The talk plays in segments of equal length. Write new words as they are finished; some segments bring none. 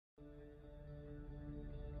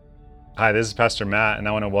Hi, this is Pastor Matt, and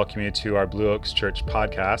I want to welcome you to our Blue Oaks Church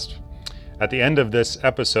podcast. At the end of this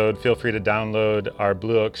episode, feel free to download our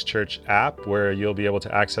Blue Oaks Church app, where you'll be able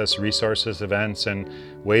to access resources, events, and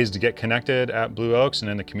ways to get connected at Blue Oaks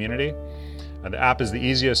and in the community. The app is the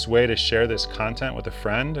easiest way to share this content with a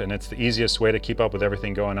friend, and it's the easiest way to keep up with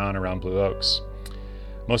everything going on around Blue Oaks.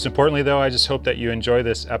 Most importantly, though, I just hope that you enjoy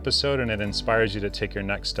this episode and it inspires you to take your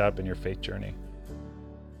next step in your faith journey.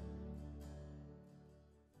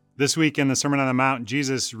 This week in the Sermon on the Mount,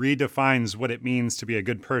 Jesus redefines what it means to be a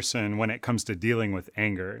good person when it comes to dealing with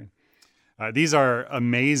anger. These are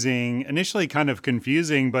amazing, initially kind of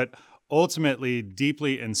confusing, but ultimately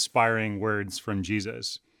deeply inspiring words from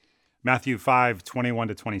Jesus. Matthew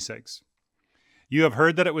 5:21-26. You have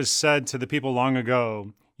heard that it was said to the people long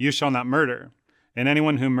ago, "You shall not murder, and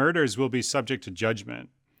anyone who murders will be subject to judgment."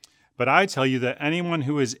 But I tell you that anyone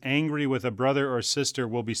who is angry with a brother or sister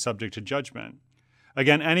will be subject to judgment.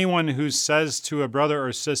 Again, anyone who says to a brother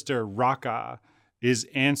or sister, "Raka," is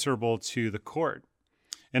answerable to the court.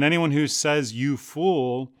 And anyone who says, "You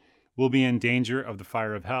fool," will be in danger of the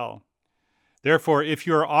fire of hell. Therefore, if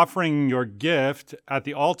you are offering your gift at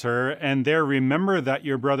the altar and there remember that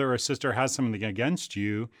your brother or sister has something against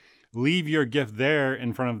you, leave your gift there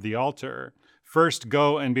in front of the altar. First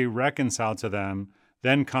go and be reconciled to them,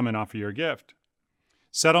 then come and offer your gift.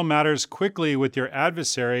 Settle matters quickly with your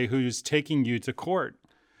adversary who is taking you to court.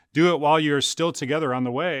 Do it while you are still together on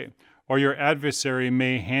the way, or your adversary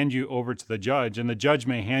may hand you over to the judge, and the judge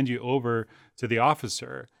may hand you over to the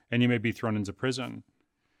officer, and you may be thrown into prison.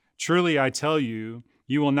 Truly, I tell you,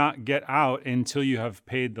 you will not get out until you have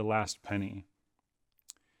paid the last penny.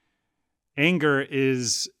 Anger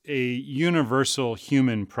is a universal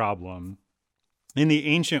human problem. In the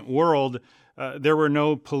ancient world, there were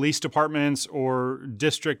no police departments or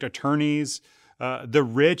district attorneys. The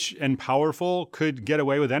rich and powerful could get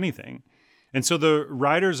away with anything. And so the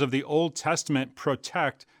writers of the Old Testament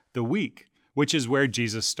protect the weak, which is where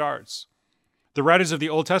Jesus starts. The writers of the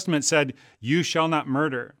Old Testament said, "You shall not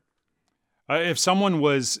murder." If someone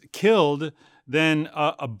was killed, then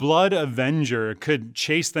a blood avenger could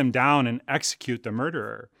chase them down and execute the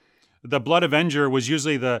murderer. The blood avenger was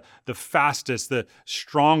usually the fastest, the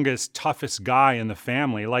strongest, toughest guy in the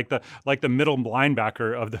family, like the middle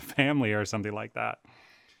linebacker of the family or something like that.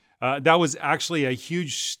 That was actually a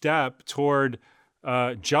huge step toward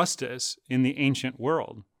justice in the ancient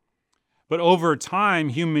world. But over time,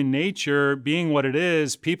 human nature being what it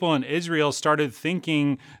is, people in Israel started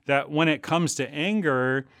thinking that when it comes to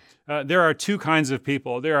anger, there are two kinds of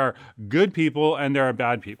people. There are good people and there are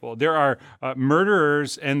bad people. There are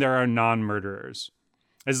murderers and there are non-murderers.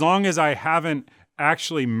 As long as I haven't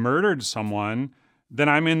actually murdered someone, then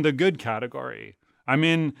I'm in the good category. I'm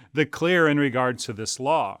in the clear in regards to this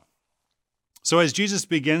law. So as Jesus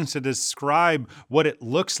begins to describe what it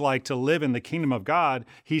looks like to live in the kingdom of God,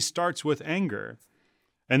 he starts with anger.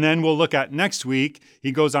 And then we'll look at next week,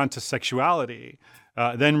 he goes on to sexuality,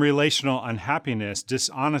 then relational unhappiness,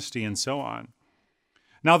 dishonesty, and so on.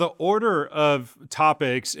 Now, the order of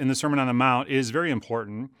topics in the Sermon on the Mount is very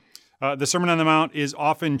important. The Sermon on the Mount is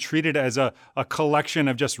often treated as a collection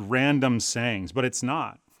of just random sayings, but it's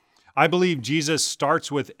not. I believe Jesus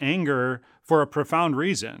starts with anger for a profound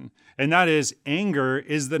reason, and that is anger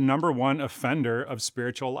is the number one offender of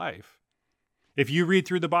spiritual life. If you read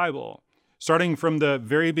through the Bible, starting from the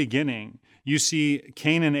very beginning, you see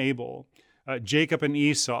Cain and Abel, Jacob and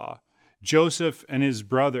Esau, Joseph and his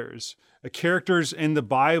brothers. Characters in the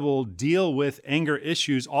Bible deal with anger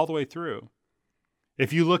issues all the way through.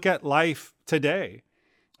 If you look at life today,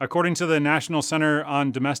 according to the National Center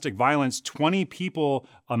on Domestic Violence, 20 people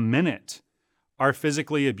a minute are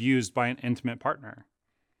physically abused by an intimate partner.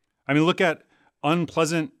 I mean, look at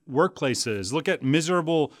unpleasant workplaces. Look at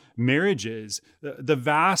miserable marriages. The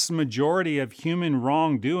vast majority of human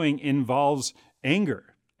wrongdoing involves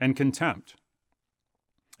anger and contempt.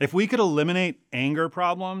 If we could eliminate anger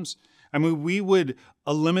problems, we would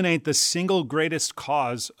eliminate the single greatest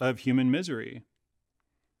cause of human misery.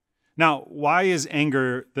 Now, why is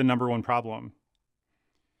anger the number one problem?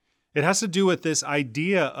 It has to do with this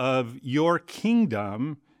idea of your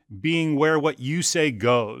kingdom being where what you say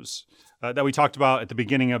goes, that we talked about at the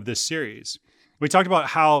beginning of this series. We talked about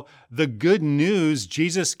how the good news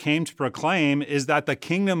Jesus came to proclaim is that the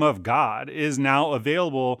kingdom of God is now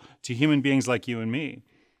available to human beings like you and me.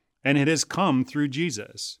 And it has come through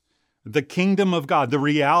Jesus. The kingdom of God, the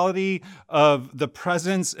reality of the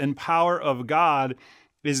presence and power of God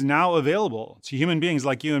is now available to human beings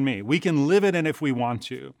like you and me. We can live it in if we want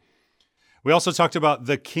to. We also talked about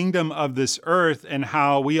the kingdom of this earth and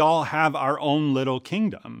how we all have our own little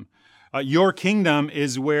kingdom. Your kingdom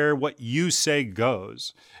is where what you say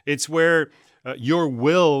goes. It's where your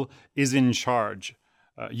will is in charge.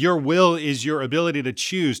 Your will is your ability to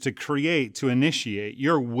choose, to create, to initiate.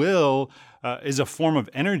 Your will is a form of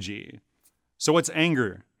energy. So what's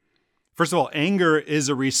anger? First of all, anger is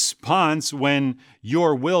a response when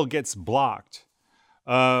your will gets blocked.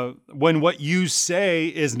 When what you say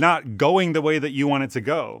is not going the way that you want it to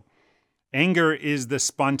go. Anger is the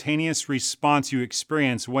spontaneous response you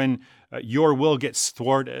experience when your will gets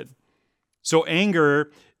thwarted. So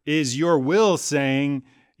anger is your will saying,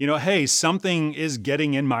 hey, something is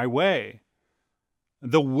getting in my way.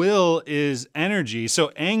 The will is energy.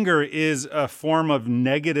 So anger is a form of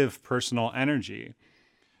negative personal energy.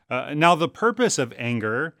 Now, the purpose of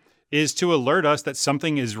anger is to alert us that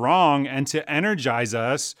something is wrong and to energize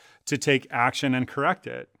us to take action and correct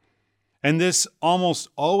it. And this almost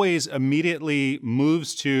always immediately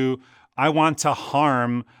moves to, I want to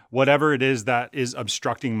harm whatever it is that is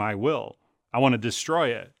obstructing my will. I want to destroy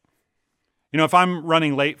it. If I'm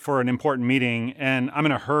running late for an important meeting and I'm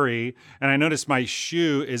in a hurry and I notice my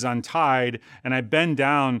shoe is untied and I bend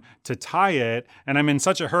down to tie it and I'm in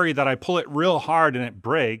such a hurry that I pull it real hard and it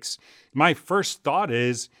breaks, my first thought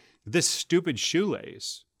is, this stupid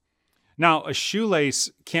shoelace. Now, a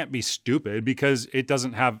shoelace can't be stupid because it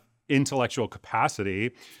doesn't have intellectual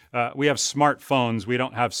capacity. We have smartphones. We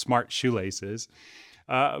don't have smart shoelaces.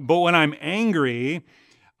 But when I'm angry,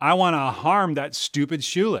 I want to harm that stupid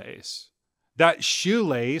shoelace. That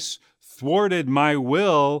shoelace thwarted my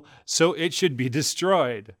will, so it should be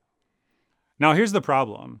destroyed. Now, here's the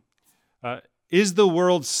problem. Is the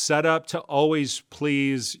world set up to always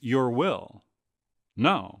please your will?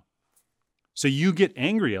 No. So you get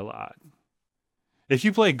angry a lot. If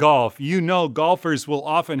you play golf, golfers will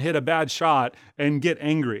often hit a bad shot and get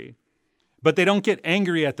angry. But they don't get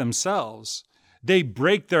angry at themselves. They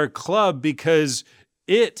break their club because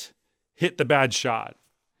it hit the bad shot.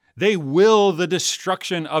 They will the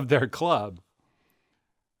destruction of their club.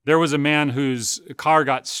 There was a man whose car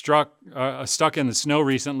got stuck in the snow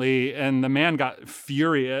recently, and the man got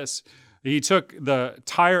furious. He took the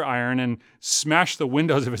tire iron and smashed the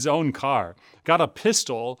windows of his own car, got a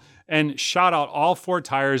pistol and shot out all 4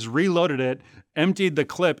 tires, reloaded it, emptied the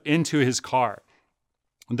clip into his car.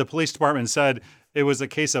 The police department said it was a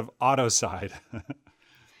case of autocide.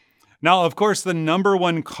 Now, of course, the number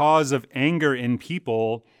one cause of anger in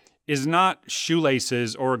people is not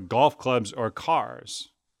shoelaces or golf clubs or cars.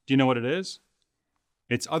 Do you know what it is?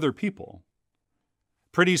 It's other people.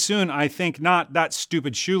 Pretty soon, I think not that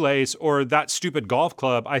stupid shoelace or that stupid golf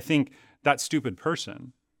club. I think that stupid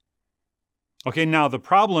person. Okay, now the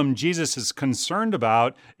problem Jesus is concerned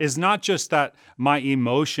about is not just that my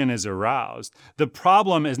emotion is aroused. The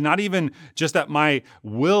problem is not even just that my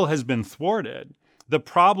will has been thwarted. The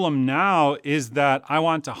problem now is that I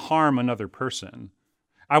want to harm another person.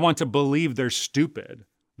 I want to believe they're stupid,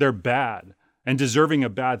 they're bad, and deserving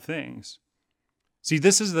of bad things. See,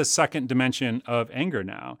 this is the second dimension of anger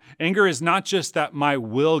now. Anger is not just that my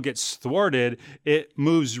will gets thwarted, it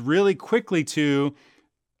moves really quickly to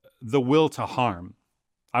the will to harm.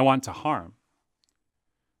 I want to harm.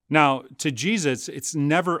 Now, to Jesus, it's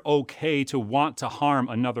never okay to want to harm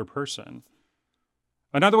another person.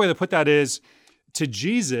 Another way to put that is, to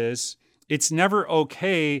Jesus, it's never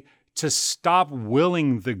okay to stop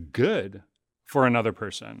willing the good for another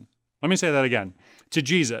person. Let me say that again. To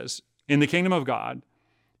Jesus, in the kingdom of God,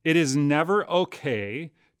 it is never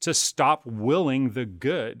okay to stop willing the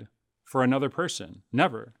good for another person.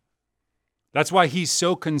 Never. That's why he's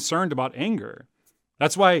so concerned about anger.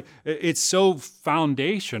 That's why it's so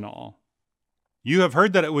foundational. You have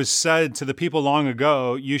heard that it was said to the people long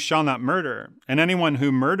ago, you shall not murder, and anyone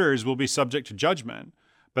who murders will be subject to judgment.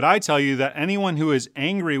 But I tell you that anyone who is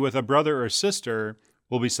angry with a brother or sister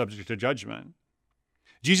will be subject to judgment.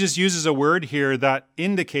 Jesus uses a word here that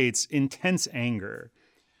indicates intense anger,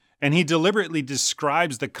 and he deliberately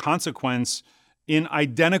describes the consequence in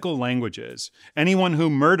identical languages. Anyone who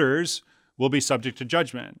murders will be subject to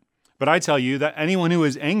judgment. But I tell you that anyone who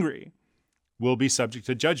is angry will be subject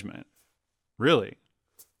to judgment. Really?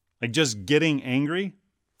 Like just getting angry?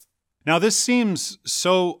 Now, this seems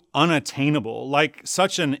so unattainable, like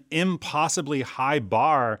such an impossibly high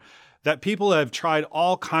bar that people have tried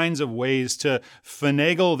all kinds of ways to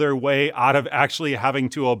finagle their way out of actually having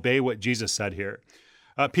to obey what Jesus said here.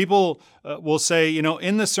 People will say,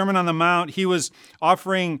 in the Sermon on the Mount, he was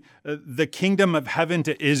offering the kingdom of heaven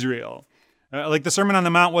to Israel. Like the Sermon on the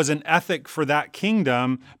Mount was an ethic for that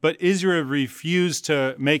kingdom, but Israel refused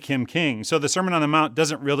to make him king. So the Sermon on the Mount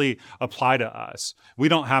doesn't really apply to us. We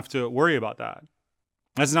don't have to worry about that.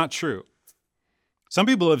 That's not true. Some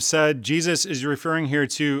people have said Jesus is referring here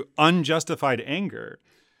to unjustified anger.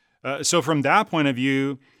 So from that point of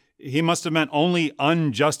view, he must have meant only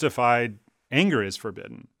unjustified anger is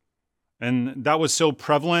forbidden. And that was so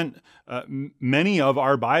prevalent. Many of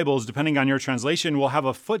our Bibles, depending on your translation, will have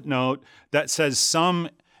a footnote that says some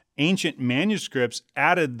ancient manuscripts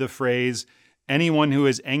added the phrase, anyone who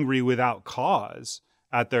is angry without cause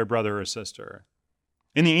at their brother or sister.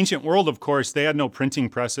 In the ancient world, of course, they had no printing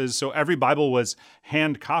presses, so every Bible was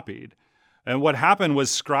hand copied. And what happened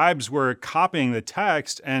was scribes were copying the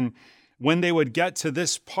text, and when they would get to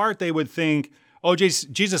this part, they would think, oh,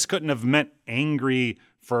 Jesus couldn't have meant angry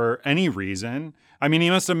for any reason. I mean, he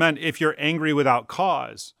must have meant if you're angry without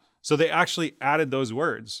cause. So they actually added those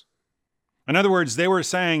words. In other words, they were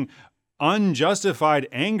saying unjustified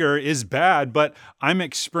anger is bad, but I'm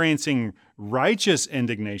experiencing righteous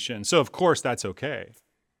indignation. So of course that's okay.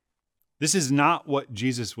 This is not what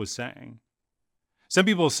Jesus was saying. Some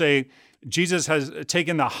people say Jesus has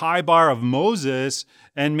taken the high bar of Moses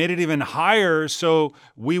and made it even higher so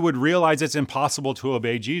we would realize it's impossible to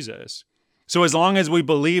obey Jesus. So as long as we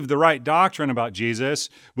believe the right doctrine about Jesus,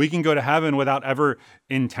 we can go to heaven without ever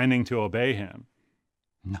intending to obey him.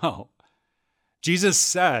 No. Jesus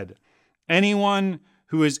said, anyone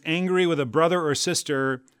who is angry with a brother or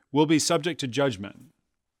sister will be subject to judgment.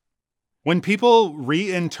 When people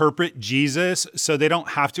reinterpret Jesus so they don't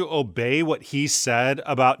have to obey what he said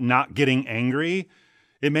about not getting angry,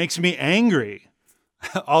 it makes me angry.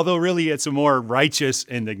 Although really it's a more righteous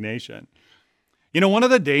indignation. You know, one of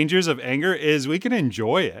the dangers of anger is we can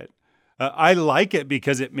enjoy it. I like it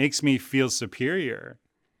because it makes me feel superior.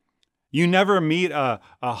 You never meet a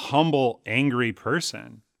humble, angry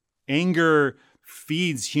person. Anger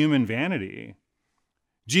feeds human vanity.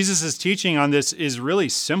 Jesus' teaching on this is really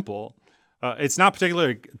simple. It's not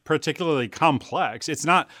particularly complex. It's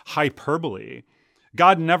not hyperbole.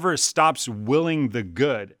 God never stops willing the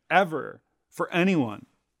good, ever, for anyone.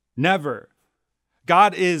 Never.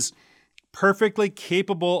 God is perfectly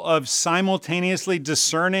capable of simultaneously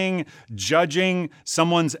discerning, judging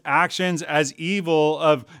someone's actions as evil,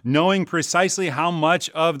 of knowing precisely how much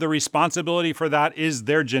of the responsibility for that is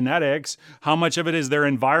their genetics, how much of it is their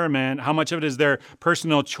environment, how much of it is their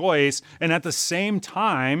personal choice, and at the same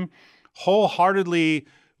time, wholeheartedly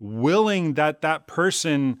willing that that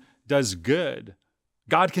person does good.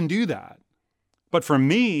 God can do that. But for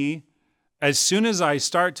me, as soon as I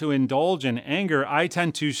start to indulge in anger, I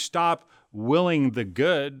tend to stop willing the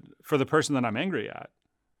good for the person that I'm angry at.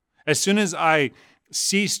 As soon as I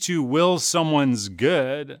cease to will someone's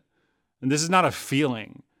good, and this is not a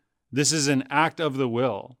feeling, this is an act of the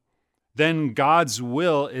will, then God's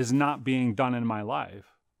will is not being done in my life.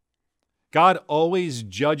 God always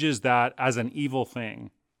judges that as an evil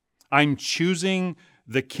thing. I'm choosing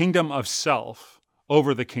the kingdom of self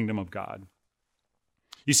over the kingdom of God.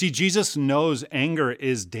 You see, Jesus knows anger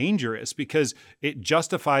is dangerous because it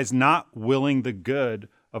justifies not willing the good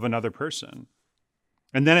of another person.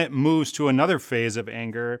 And then it moves to another phase of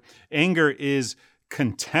anger. Anger is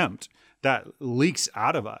contempt that leaks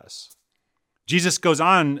out of us. Jesus goes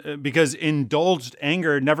on because indulged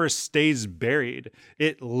anger never stays buried.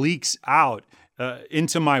 It leaks out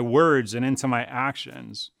into my words and into my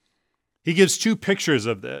actions. He gives two pictures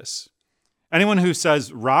of this. Anyone who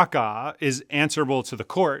says raka is answerable to the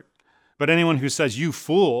court, but anyone who says you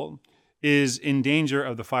fool is in danger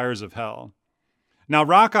of the fires of hell. Now,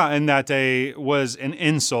 raka in that day was an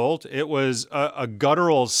insult. It was a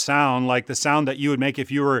guttural sound, like the sound that you would make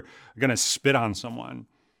if you were going to spit on someone.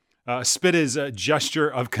 Spit is a gesture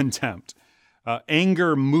of contempt.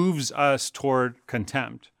 Anger moves us toward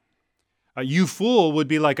contempt. You fool would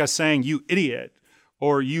be like us saying you idiot,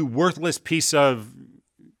 or you worthless piece of,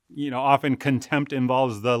 often contempt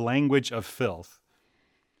involves the language of filth.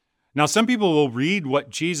 Now, some people will read what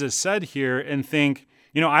Jesus said here and think,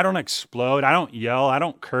 I don't explode, I don't yell, I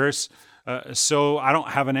don't curse, so I don't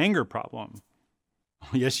have an anger problem.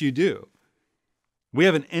 Yes, you do. We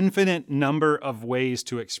have an infinite number of ways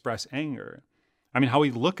to express anger. I mean, how we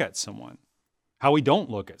look at someone, how we don't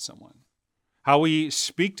look at someone, how we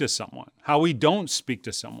speak to someone, how we don't speak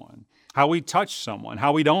to someone, how we touch someone,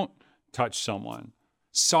 how we don't touch someone,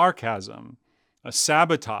 sarcasm,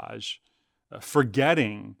 sabotage,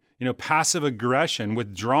 forgetting, passive aggression,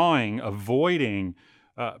 withdrawing, avoiding,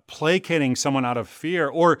 placating someone out of fear,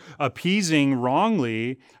 or appeasing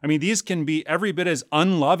wrongly. I mean, these can be every bit as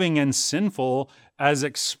unloving and sinful as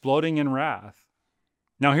exploding in wrath.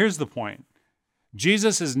 Now, here's the point.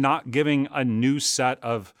 Jesus is not giving a new set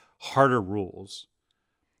of harder rules.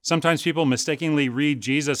 Sometimes people mistakenly read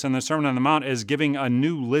Jesus in the Sermon on the Mount as giving a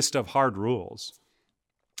new list of hard rules.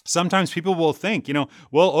 Sometimes people will think,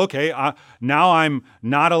 well, okay, now I'm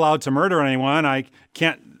not allowed to murder anyone. I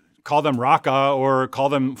can't call them raka or call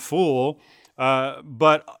them fool.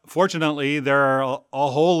 But fortunately, there are a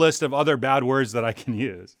whole list of other bad words that I can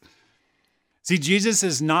use. See, Jesus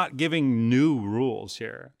is not giving new rules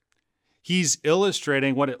here. He's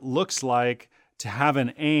illustrating what it looks like to have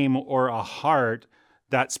an aim or a heart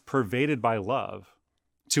that's pervaded by love,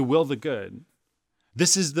 to will the good.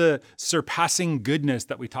 This is the surpassing goodness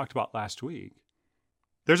that we talked about last week.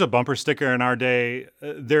 There's a bumper sticker in our day.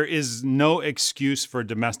 There is no excuse for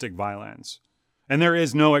domestic violence. And there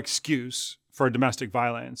is no excuse for domestic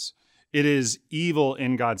violence. It is evil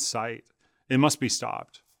in God's sight. It must be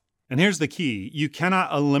stopped. And here's the key. You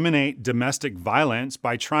cannot eliminate domestic violence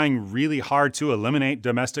by trying really hard to eliminate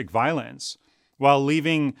domestic violence while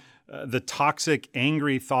leaving the toxic,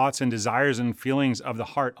 angry thoughts and desires and feelings of the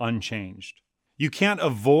heart unchanged. You can't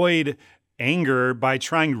avoid anger by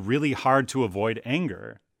trying really hard to avoid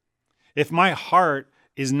anger. If my heart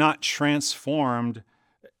is not transformed,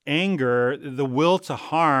 anger, the will to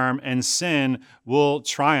harm and sin will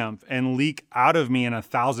triumph and leak out of me in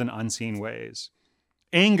 1,000 unseen ways.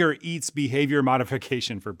 Anger eats behavior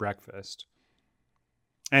modification for breakfast.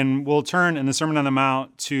 And we'll turn in the Sermon on the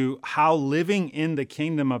Mount to how living in the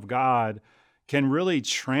kingdom of God can really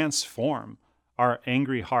transform our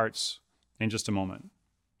angry hearts in just a moment.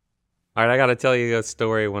 All right, I got to tell you a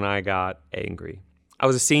story when I got angry. I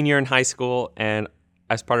was a senior in high school, and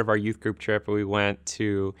as part of our youth group trip, we went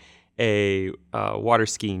to a water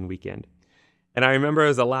skiing weekend. And I remember it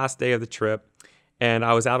was the last day of the trip, and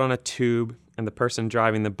I was out on a tube, and the person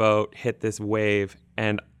driving the boat hit this wave,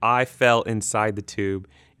 and I fell inside the tube,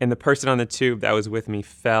 and the person on the tube that was with me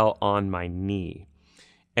fell on my knee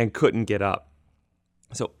and couldn't get up.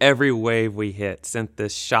 So every wave we hit sent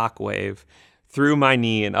this shock wave through my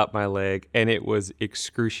knee and up my leg, and it was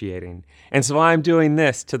excruciating. And so I'm doing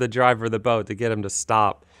this to the driver of the boat to get him to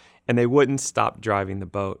stop, and they wouldn't stop driving the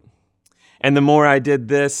boat. And the more I did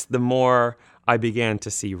this, the more I began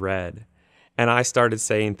to see red. And I started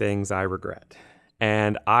saying things I regret.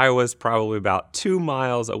 And I was probably about 2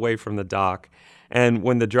 miles away from the dock. And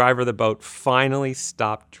when the driver of the boat finally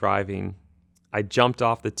stopped driving, I jumped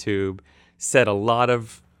off the tube, said a lot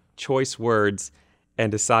of choice words,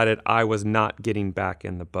 and decided I was not getting back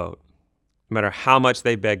in the boat. No matter how much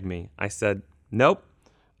they begged me, I said, nope,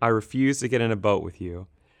 I refuse to get in a boat with you.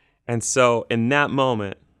 And so in that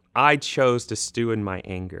moment, I chose to stew in my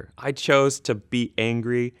anger. I chose to be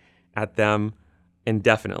angry at them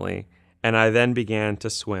indefinitely, and I then began to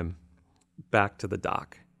swim back to the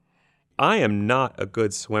dock. I am not a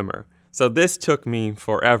good swimmer, so this took me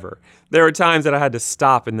forever. There were times that I had to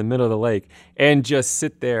stop in the middle of the lake and just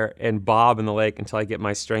sit there and bob in the lake until I get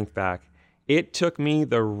my strength back. It took me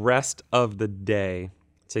the rest of the day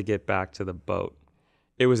to get back to the boat.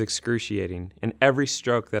 It was excruciating, and every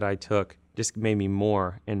stroke that I took just made me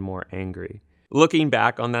more and more angry. Looking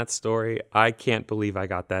back on that story, I can't believe I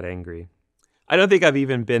got that angry. I don't think I've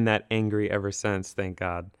even been that angry ever since, thank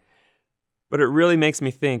God. But it really makes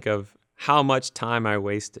me think of how much time I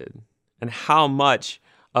wasted and how much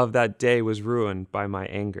of that day was ruined by my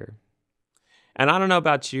anger. And I don't know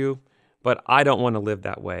about you, but I don't want to live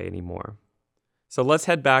that way anymore. So let's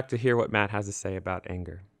head back to hear what Matt has to say about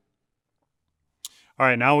anger. All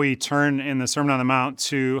right, now we turn in the Sermon on the Mount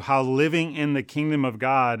to how living in the kingdom of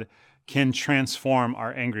God can transform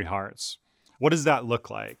our angry hearts. What does that look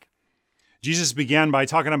like? Jesus began by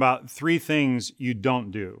talking about 3 things you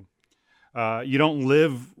don't do. You don't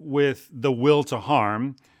live with the will to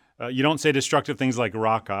harm. You don't say destructive things like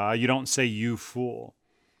raka. You don't say you fool.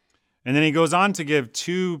 And then he goes on to give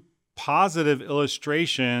 2 positive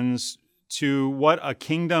illustrations to what a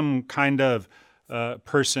kingdom kind of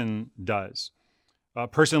person does. A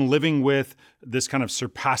person living with this kind of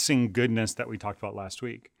surpassing goodness that we talked about last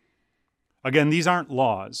week. Again, these aren't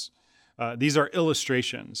laws. These are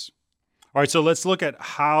illustrations. All right, so let's look at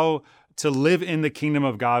how to live in the kingdom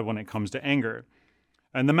of God when it comes to anger.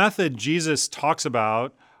 And the method Jesus talks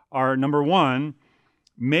about are, number 1,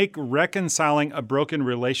 make reconciling a broken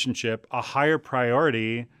relationship a higher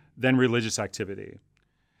priority than religious activity.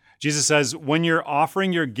 Jesus says, when you're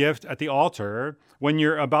offering your gift at the altar, when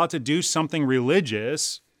you're about to do something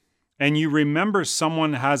religious, and you remember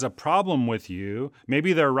someone has a problem with you,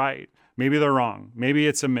 maybe they're right, maybe they're wrong, maybe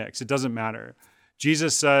it's a mix, it doesn't matter.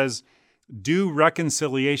 Jesus says, do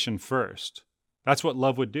reconciliation first. That's what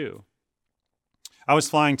love would do. I was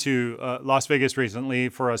flying to Las Vegas recently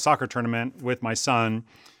for a soccer tournament with my son.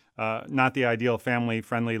 Not the ideal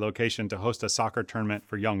family-friendly location to host a soccer tournament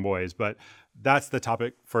for young boys, but that's the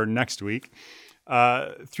topic for next week.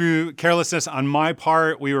 Through carelessness on my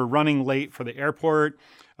part, we were running late for the airport.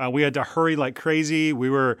 We had to hurry like crazy. We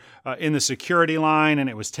were in the security line and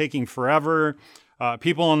it was taking forever.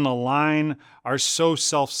 People on the line are so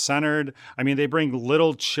self-centered. I mean, they bring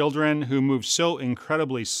little children who move so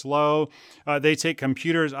incredibly slow. They take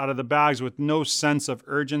computers out of the bags with no sense of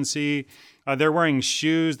urgency. They're wearing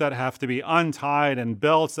shoes that have to be untied and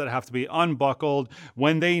belts that have to be unbuckled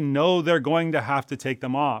when they know they're going to have to take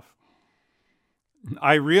them off.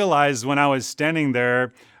 I realized when I was standing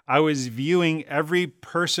there, I was viewing every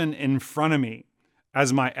person in front of me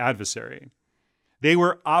as my adversary. They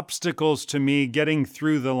were obstacles to me getting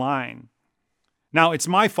through the line. Now, it's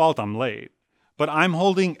my fault I'm late, but I'm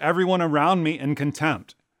holding everyone around me in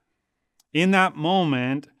contempt. In that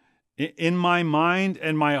moment, in my mind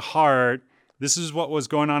and my heart, this is what was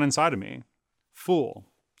going on inside of me. Fool,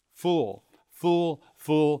 fool, fool,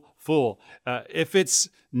 fool, fool. If it's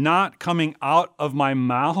not coming out of my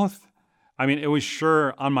mouth, I mean, it was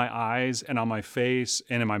sure on my eyes and on my face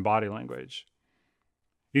and in my body language.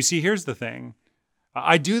 You see, here's the thing.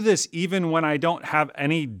 I do this even when I don't have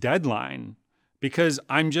any deadline because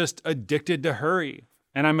I'm just addicted to hurry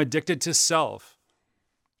and I'm addicted to self.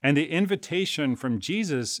 And the invitation from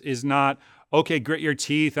Jesus is not, okay, grit your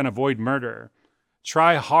teeth and avoid murder.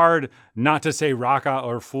 Try hard not to say raka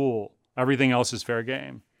or fool. Everything else is fair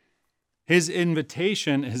game. His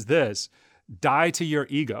invitation is this: die to your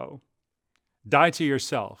ego. Die to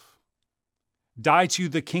yourself. Die to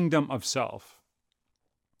the kingdom of self.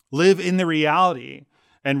 Live in the reality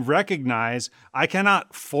and recognize I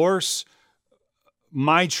cannot force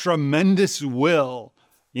my tremendous will.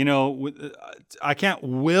 I can't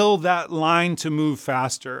will that line to move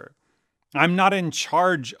faster. I'm not in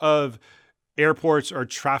charge of airports or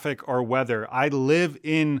traffic or weather. I live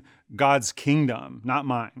in God's kingdom, not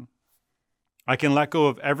mine. I can let go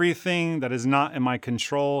of everything that is not in my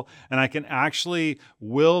control, and I can actually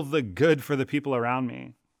will the good for the people around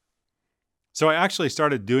me. So I actually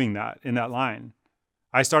started doing that in that line.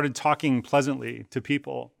 I started talking pleasantly to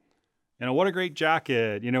people. What a great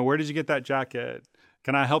jacket. Where did you get that jacket?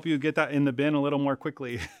 Can I help you get that in the bin a little more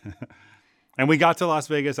quickly? And we got to Las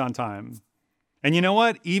Vegas on time. And you know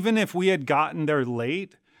what? Even if we had gotten there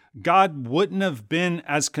late, God wouldn't have been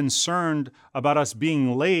as concerned about us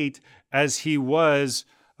being late as he was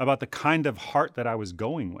about the kind of heart that I was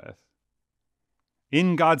going with.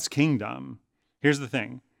 In God's kingdom, here's the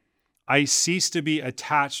thing. I cease to be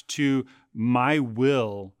attached to my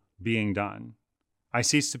will being done. I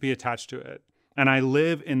cease to be attached to it. And I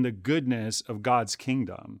live in the goodness of God's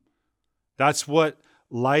kingdom. That's what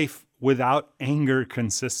life without anger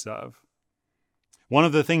consists of. One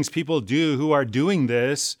of the things people do who are doing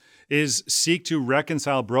this is seek to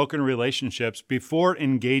reconcile broken relationships before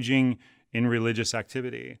engaging in religious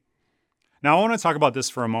activity. Now, I want to talk about this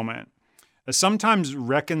for a moment. Sometimes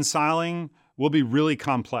reconciling will be really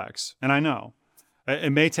complex, and I know.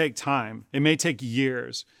 It may take time. It may take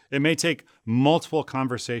years. It may take multiple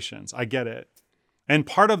conversations. I get it. And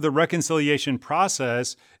part of the reconciliation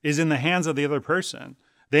process is in the hands of the other person.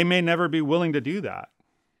 They may never be willing to do that.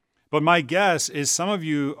 But my guess is some of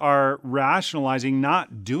you are rationalizing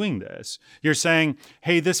not doing this. You're saying,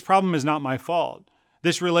 hey, this problem is not my fault.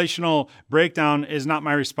 This relational breakdown is not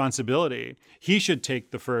my responsibility. He should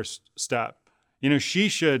take the first step. She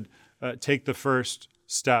should take the first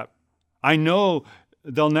step. I know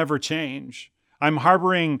they'll never change. I'm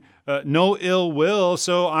harboring no ill will,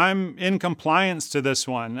 so I'm in compliance to this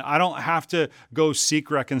one. I don't have to go seek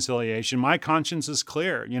reconciliation. My conscience is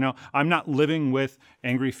clear. I'm not living with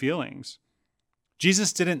angry feelings.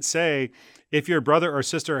 Jesus didn't say, if your brother or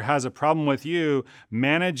sister has a problem with you,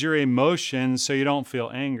 manage your emotions so you don't feel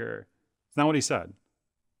anger. That's not what he said.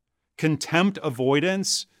 Contempt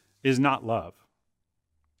avoidance is not love.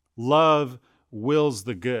 Love wills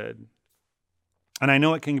the good. And I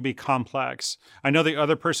know it can be complex. I know the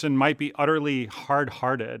other person might be utterly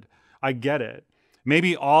hard-hearted. I get it.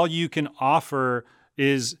 Maybe all you can offer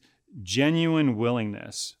is genuine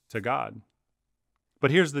willingness to God.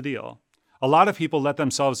 But here's the deal. A lot of people let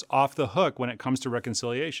themselves off the hook when it comes to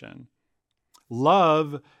reconciliation.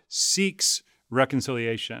 Love seeks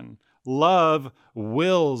reconciliation. Love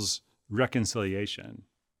wills reconciliation.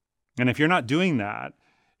 And if you're not doing that,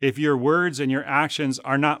 if your words and your actions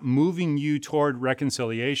are not moving you toward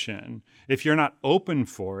reconciliation, if you're not open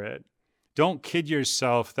for it, don't kid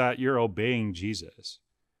yourself that you're obeying Jesus.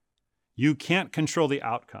 You can't control the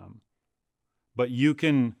outcome, but you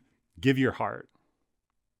can give your heart.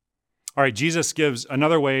 All right, Jesus gives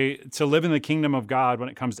another way to live in the kingdom of God when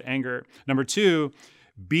it comes to anger. Number 2,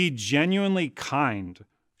 be genuinely kind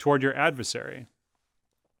toward your adversary.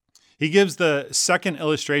 He gives the second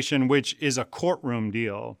illustration, which is a courtroom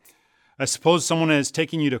deal. Suppose someone is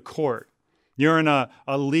taking you to court. You're in a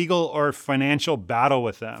legal or financial battle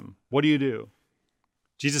with them. What do?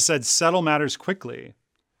 Jesus said, settle matters quickly.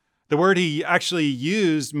 The word he actually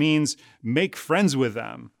used means make friends with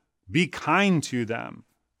them, be kind to them.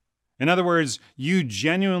 In other words, you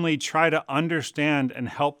genuinely try to understand and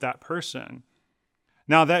help that person.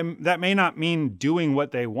 Now, that may not mean doing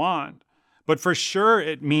what they want, but for sure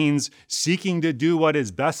it means seeking to do what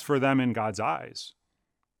is best for them in God's eyes.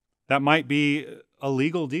 That might be a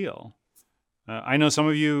legal deal. I know some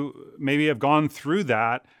of you maybe have gone through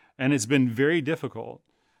that, and it's been very difficult.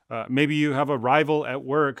 Maybe you have a rival at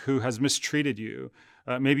work who has mistreated you.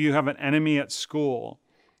 Maybe you have an enemy at school.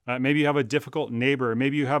 Maybe you have a difficult neighbor.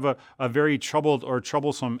 Maybe you have a very troubled or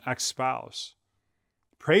troublesome ex-spouse.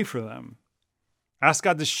 Pray for them. Ask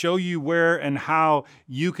God to show you where and how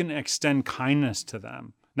you can extend kindness to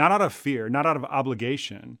them, not out of fear, not out of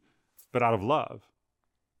obligation, but out of love.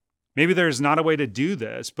 Maybe there's not a way to do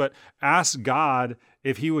this, but ask God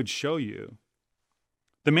if he would show you.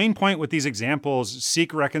 The main point with these examples,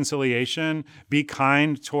 seek reconciliation, be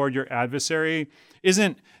kind toward your adversary,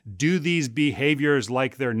 isn't do these behaviors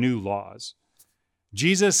like they're new laws.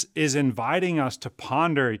 Jesus is inviting us to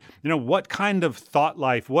ponder, what kind of thought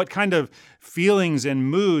life, what kind of feelings and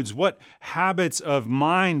moods, what habits of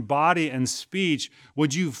mind, body, and speech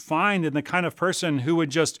would you find in the kind of person who would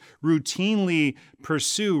just routinely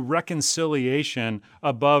pursue reconciliation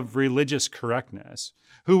above religious correctness,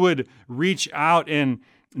 who would reach out in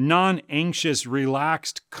non-anxious,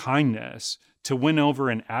 relaxed kindness to win over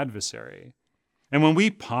an adversary. And when we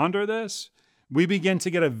ponder this, we begin to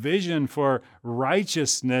get a vision for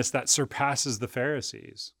righteousness that surpasses the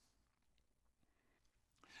Pharisees.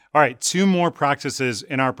 All right, 2 more practices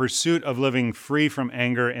in our pursuit of living free from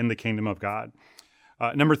anger in the kingdom of God.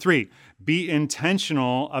 Number 3, be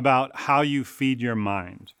intentional about how you feed your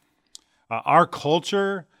mind. Our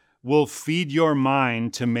culture will feed your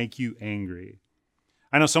mind to make you angry.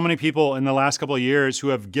 I know so many people in the last couple of years who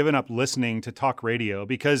have given up listening to talk radio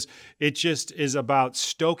because it just is about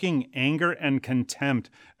stoking anger and contempt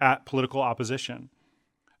at political opposition.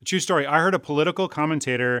 A true story. I heard a political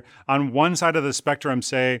commentator on one side of the spectrum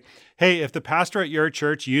say, hey, if the pastor at your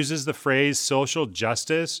church uses the phrase social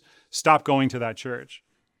justice, stop going to that church.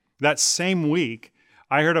 That same week,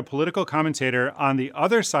 I heard a political commentator on the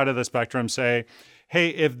other side of the spectrum say, hey,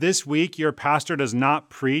 if this week your pastor does not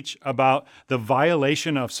preach about the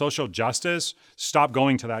violation of social justice, stop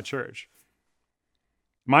going to that church.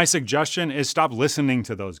 My suggestion is stop listening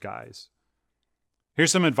to those guys.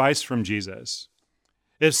 Here's some advice from Jesus.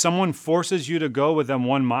 If someone forces you to go with them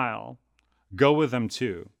 1 mile, go with them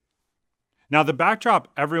 2. Now, the backdrop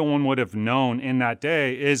everyone would have known in that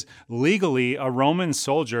day is legally a Roman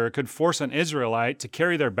soldier could force an Israelite to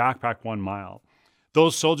carry their backpack 1 mile.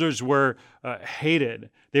 Those soldiers were hated.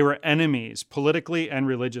 They were enemies politically and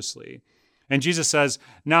religiously. And Jesus says,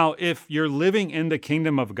 now, if you're living in the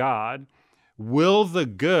kingdom of God, will the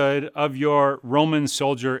good of your Roman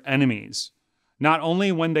soldier enemies, not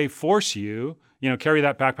only when they force you, carry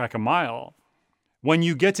that backpack 1 mile, when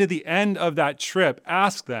you get to the end of that trip,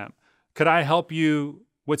 ask them, could I help you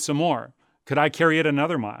with some more? Could I carry it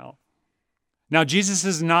another mile? Now, Jesus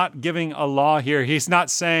is not giving a law here. He's not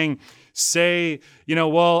saying,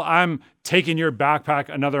 I'm taking your backpack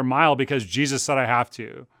another mile because Jesus said I have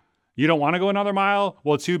to. You don't want to go another mile?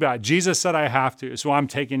 Well, too bad. Jesus said I have to, so I'm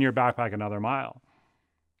taking your backpack another mile.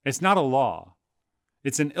 It's not a law.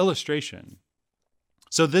 It's an illustration.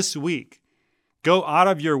 So this week, go out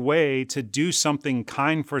of your way to do something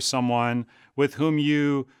kind for someone with whom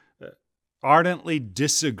you ardently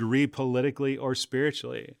disagree politically or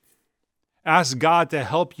spiritually. Ask God to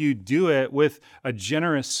help you do it with a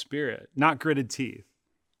generous spirit, not gritted teeth.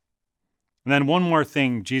 And then one more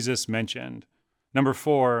thing Jesus mentioned. Number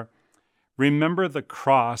 4, remember the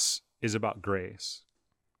cross is about grace.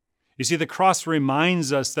 You see, the cross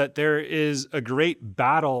reminds us that there is a great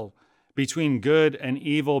battle between good and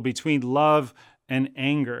evil, between love and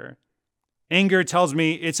anger. Anger tells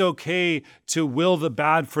me it's okay to will the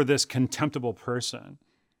bad for this contemptible person.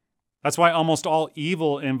 That's why almost all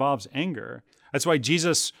evil involves anger. That's why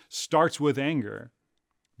Jesus starts with anger.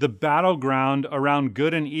 The battleground around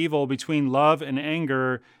good and evil between love and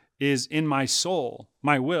anger is in my soul,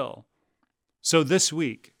 my will. So this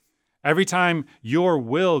week, every time your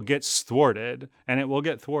will gets thwarted, and it will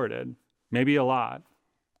get thwarted, maybe a lot,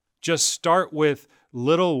 just start with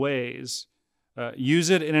little ways. Use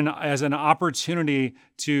it as an opportunity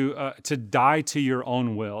to die to your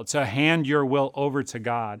own will, to hand your will over to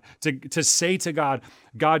God, to say to God,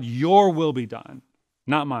 God, your will be done,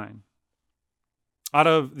 not mine. Out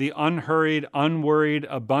of the unhurried, unworried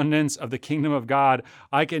abundance of the kingdom of God,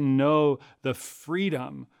 I can know the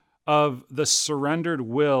freedom of the surrendered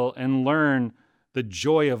will and learn the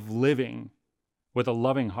joy of living with a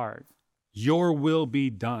loving heart. Your will be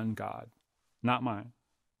done, God, not mine.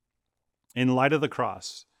 In light of the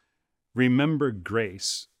cross, remember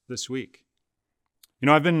grace this week. You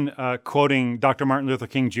know, I've been quoting Dr. Martin Luther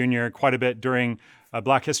King Jr. quite a bit during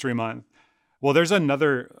Black History Month. Well, there's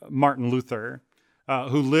another Martin Luther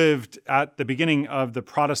who lived at the beginning of the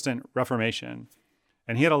Protestant Reformation,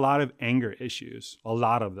 and he had a lot of anger issues, a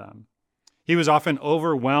lot of them. He was often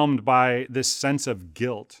overwhelmed by this sense of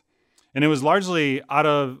guilt, and it was largely out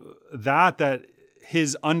of that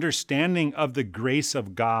his understanding of the grace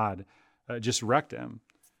of God just wrecked him.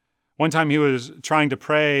 One time he was trying to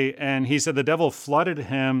pray, and he said the devil flooded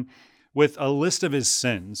him with a list of his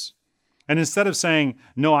sins. And instead of saying,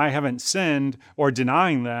 "No, I haven't sinned," or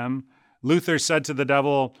denying them, Luther said to the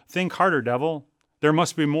devil, "Think harder, devil. There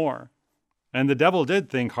must be more." And the devil did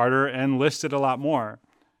think harder and listed a lot more.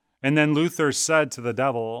 And then Luther said to the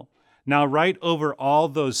devil, "Now write over all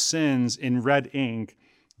those sins in red ink.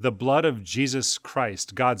 The blood of Jesus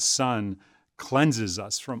Christ, God's Son, cleanses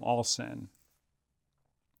us from all sin."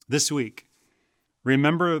 This week,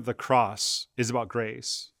 remember the cross is about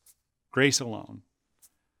grace, grace alone.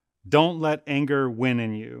 Don't let anger win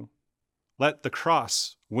in you. Let the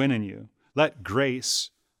cross win in you. Let grace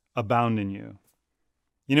abound in you.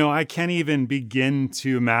 You know, I can't even begin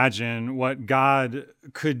to imagine what God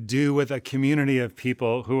could do with a community of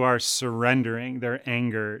people who are surrendering their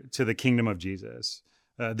anger to the kingdom of Jesus,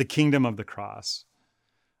 the kingdom of the cross.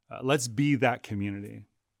 Let's be that community.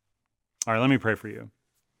 All right, let me pray for you.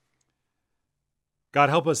 God,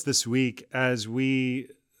 help us this week as we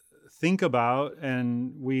think about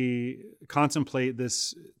and we contemplate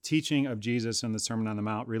this teaching of Jesus in the Sermon on the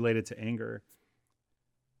Mount related to anger.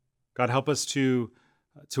 God, help us to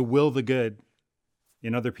will the good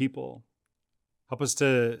in other people. Help us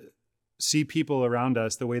to see people around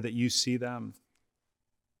us the way that you see them.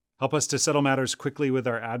 Help us to settle matters quickly with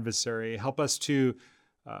our adversary. Help us to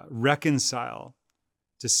reconcile,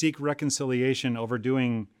 to seek reconciliation over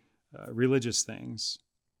doing religious things.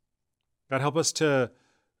 God, help us to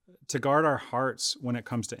guard our hearts when it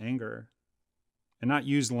comes to anger and not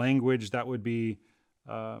use language that would be,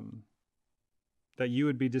 that you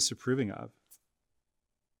would be disapproving of.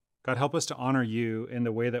 God, help us to honor you in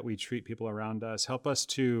the way that we treat people around us. Help us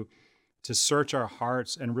to search our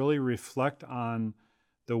hearts and really reflect on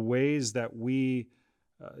the ways that we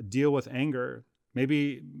deal with anger.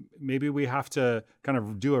 Maybe we have to kind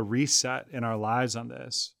of do a reset in our lives on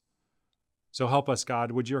this. So help us,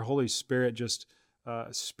 God. Would your Holy Spirit just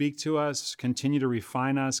speak to us, continue to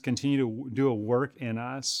refine us, continue to do a work in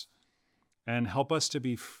us, and help us to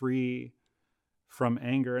be free from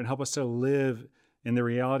anger and help us to live in the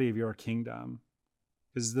reality of your kingdom.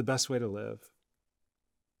 This is the best way to live.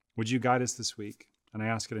 Would you guide us this week? And I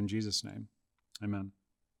ask it in Jesus' name. Amen.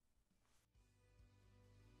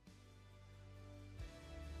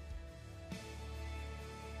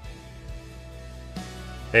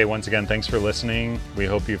 Hey, once again, thanks for listening. We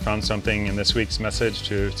hope you found something in this week's message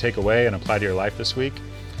to take away and apply to your life this week.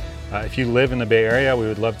 If you live in the Bay Area, we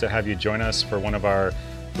would love to have you join us for one of our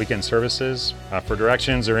weekend services. For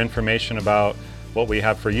directions or information about what we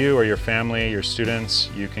have for you or your family, your students,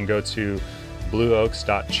 you can go to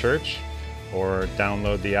blueoaks.church or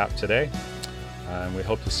download the app today. And we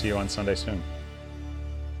hope to see you on Sunday soon.